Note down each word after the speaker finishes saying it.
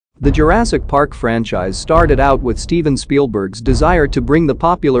The Jurassic Park franchise started out with Steven Spielberg's desire to bring the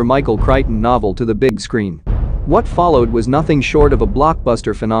popular Michael Crichton novel to the big screen. What followed was nothing short of a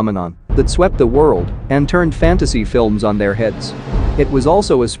blockbuster phenomenon that swept the world and turned fantasy films on their heads. It was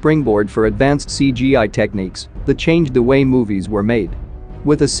also a springboard for advanced CGI techniques that changed the way movies were made.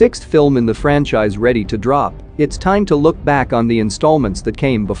 With a sixth film in the franchise ready to drop, it's time to look back on the installments that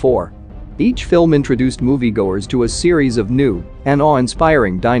came before. Each film introduced moviegoers to a series of new and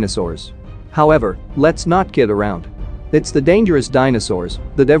awe-inspiring dinosaurs. However, let's not kid around. It's the dangerous dinosaurs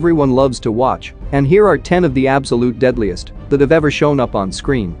that everyone loves to watch, and here are 10 of the absolute deadliest that have ever shown up on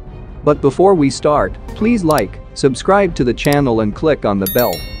screen. But before we start, please like, subscribe to the channel and click on the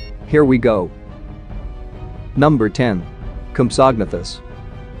bell. Here we go. Number 10. Compsognathus.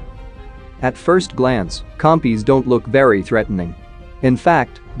 At first glance, compies don't look very threatening. In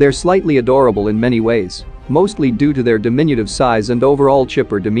fact, they're slightly adorable in many ways, mostly due to their diminutive size and overall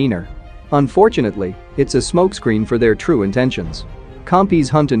chipper demeanor. Unfortunately, it's a smokescreen for their true intentions. Compies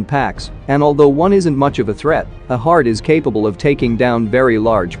hunt in packs, and although one isn't much of a threat, a herd is capable of taking down very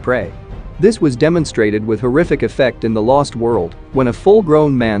large prey. This was demonstrated with horrific effect in The Lost World, when a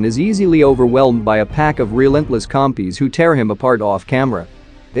full-grown man is easily overwhelmed by a pack of relentless compies who tear him apart off camera.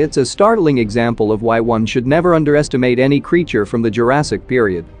 It's a startling example of why one should never underestimate any creature from the Jurassic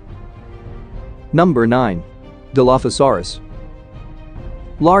period. Number 9. Dilophosaurus.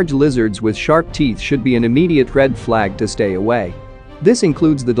 Large lizards with sharp teeth should be an immediate red flag to stay away. This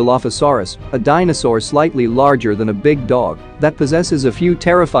includes the Dilophosaurus, a dinosaur slightly larger than a big dog that possesses a few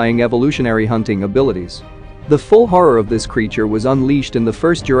terrifying evolutionary hunting abilities. The full horror of this creature was unleashed in the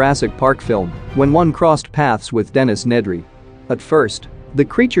first Jurassic Park film when one crossed paths with Dennis Nedry. At first, the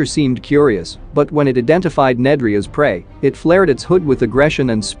creature seemed curious, but when it identified Nedry as prey, it flared its hood with aggression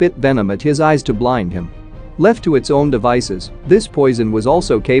and spit venom at his eyes to blind him. Left to its own devices, this poison was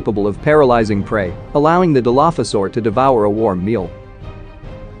also capable of paralyzing prey, allowing the Dilophosaur to devour a warm meal.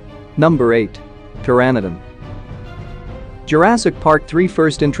 Number 8. Pteranodon. Jurassic Park 3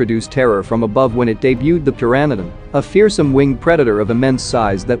 first introduced terror from above when it debuted the Pteranodon, a fearsome winged predator of immense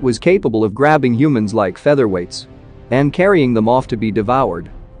size that was capable of grabbing humans like featherweights and carrying them off to be devoured.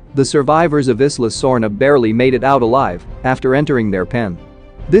 The survivors of Isla Sorna barely made it out alive after entering their pen.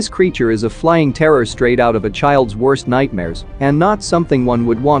 This creature is a flying terror straight out of a child's worst nightmares and not something one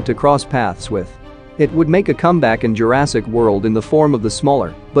would want to cross paths with. It would make a comeback in Jurassic World in the form of the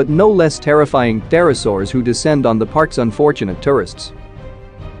smaller, but no less terrifying pterosaurs who descend on the park's unfortunate tourists.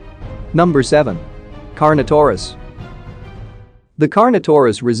 Number 7. Carnotaurus. The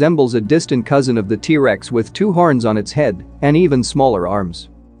Carnotaurus resembles a distant cousin of the T-Rex with 2 horns on its head and even smaller arms.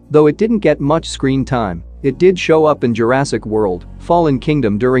 Though it didn't get much screen time, it did show up in Jurassic World: Fallen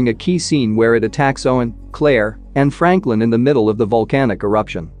Kingdom during a key scene where it attacks Owen, Claire, and Franklin in the middle of the volcanic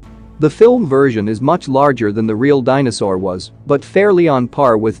eruption. The film version is much larger than the real dinosaur was, but fairly on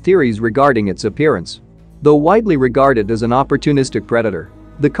par with theories regarding its appearance. Though widely regarded as an opportunistic predator,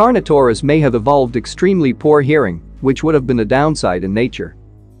 the Carnotaurus may have evolved extremely poor hearing, which would have been a downside in nature.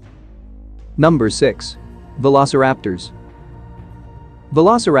 Number 6. Velociraptors.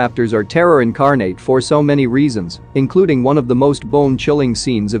 Velociraptors are terror incarnate for so many reasons, including one of the most bone-chilling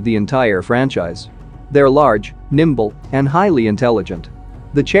scenes of the entire franchise. They're large, nimble, and highly intelligent.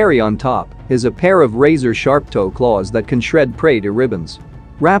 The cherry on top is a pair of razor-sharp toe claws that can shred prey to ribbons.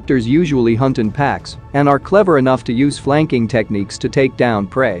 Raptors usually hunt in packs and are clever enough to use flanking techniques to take down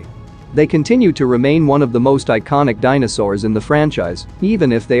prey. They continue to remain one of the most iconic dinosaurs in the franchise,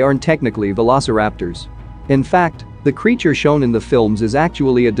 even if they aren't technically velociraptors. In fact, the creature shown in the films is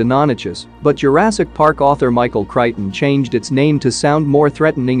actually a Deinonychus, but Jurassic Park author Michael Crichton changed its name to sound more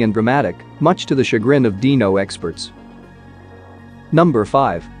threatening and dramatic, much to the chagrin of dino experts. Number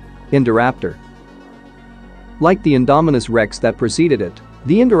 5. Indoraptor. Like the Indominus Rex that preceded it,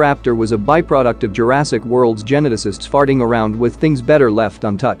 the Indoraptor was a byproduct of Jurassic World's geneticists farting around with things better left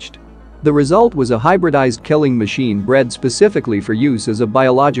untouched. The result was a hybridized killing machine bred specifically for use as a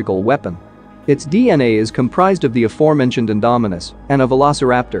biological weapon. Its DNA is comprised of the aforementioned Indominus and a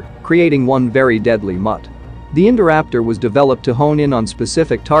Velociraptor, creating one very deadly mutt. The Indoraptor was developed to hone in on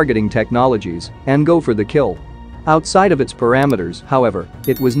specific targeting technologies and go for the kill. Outside of its parameters, however,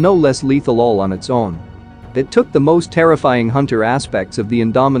 it was no less lethal all on its own. It took the most terrifying hunter aspects of the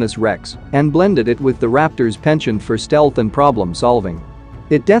Indominus Rex and blended it with the raptor's penchant for stealth and problem solving.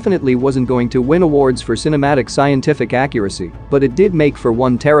 It definitely wasn't going to win awards for cinematic scientific accuracy, but it did make for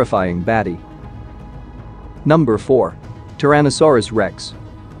one terrifying baddie. Number 4. Tyrannosaurus Rex.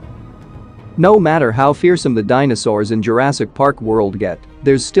 No matter how fearsome the dinosaurs in Jurassic Park world get,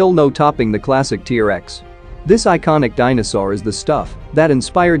 there's still no topping the classic T-Rex. This iconic dinosaur is the stuff that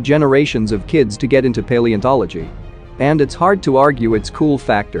inspired generations of kids to get into paleontology. And it's hard to argue its cool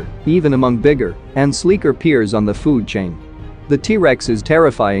factor, even among bigger and sleeker peers on the food chain. The T-Rex is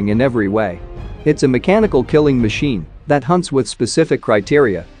terrifying in every way. It's a mechanical killing machine that hunts with specific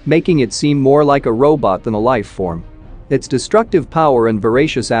criteria, making it seem more like a robot than a life form. Its destructive power and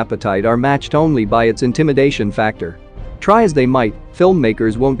voracious appetite are matched only by its intimidation factor. Try as they might,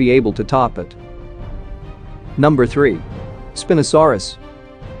 filmmakers won't be able to top it. Number 3. Spinosaurus.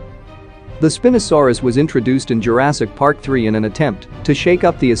 The Spinosaurus was introduced in Jurassic Park 3 in an attempt to shake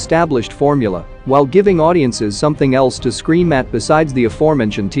up the established formula while giving audiences something else to scream at besides the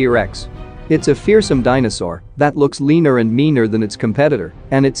aforementioned T-Rex. It's a fearsome dinosaur that looks leaner and meaner than its competitor,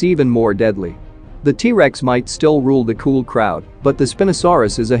 and it's even more deadly. The T-Rex might still rule the cool crowd, but the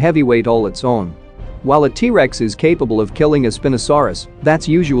Spinosaurus is a heavyweight all its own. While a T-Rex is capable of killing a Spinosaurus, that's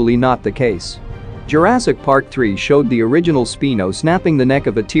usually not the case. Jurassic Park 3 showed the original Spino snapping the neck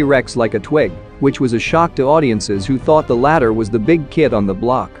of a T-Rex like a twig, which was a shock to audiences who thought the latter was the big kid on the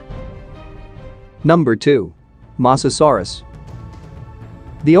block. Number 2. Mosasaurus.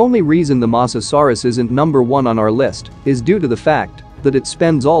 The only reason the Mosasaurus isn't number 1 on our list is due to the fact that it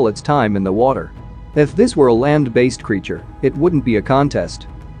spends all its time in the water. If this were a land-based creature, it wouldn't be a contest.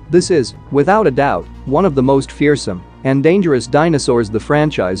 This is, without a doubt, one of the most fearsome and dangerous dinosaurs the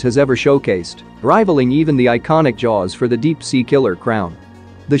franchise has ever showcased, rivaling even the iconic Jaws for the deep-sea killer crown.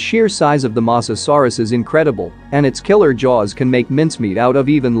 The sheer size of the Mosasaurus is incredible, and its killer jaws can make mincemeat out of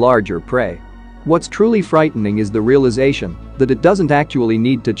even larger prey. What's truly frightening is the realization that it doesn't actually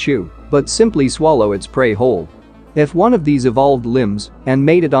need to chew, but simply swallow its prey whole. If one of these evolved limbs and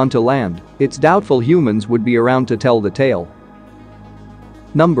made it onto land, it's doubtful humans would be around to tell the tale.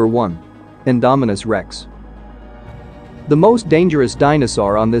 Number 1. Indominus Rex. The most dangerous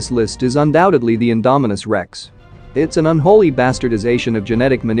dinosaur on this list is undoubtedly the Indominus Rex. It's an unholy bastardization of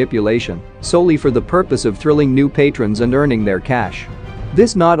genetic manipulation solely for the purpose of thrilling new patrons and earning their cash.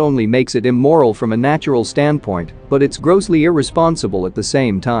 This not only makes it immoral from a natural standpoint, but it's grossly irresponsible at the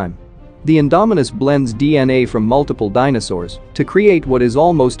same time. The Indominus blends DNA from multiple dinosaurs to create what is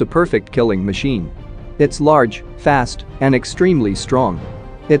almost a perfect killing machine. It's large, fast, and extremely strong.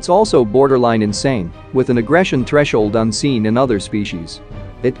 It's also borderline insane, with an aggression threshold unseen in other species.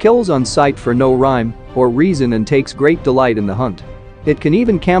 It kills on sight for no rhyme or reason and takes great delight in the hunt. It can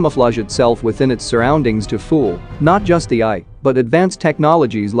even camouflage itself within its surroundings to fool not just the eye, but advanced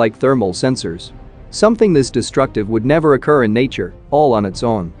technologies like thermal sensors. Something this destructive would never occur in nature, all on its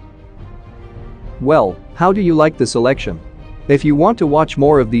own. Well, how do you like the selection? If you want to watch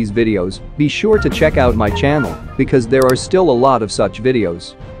more of these videos, be sure to check out my channel because there are still a lot of such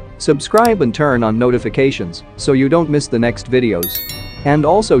videos. Subscribe and turn on notifications so you don't miss the next videos. And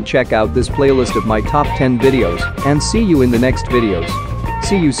also check out this playlist of my top 10 videos and see you in the next videos.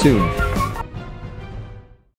 See you soon.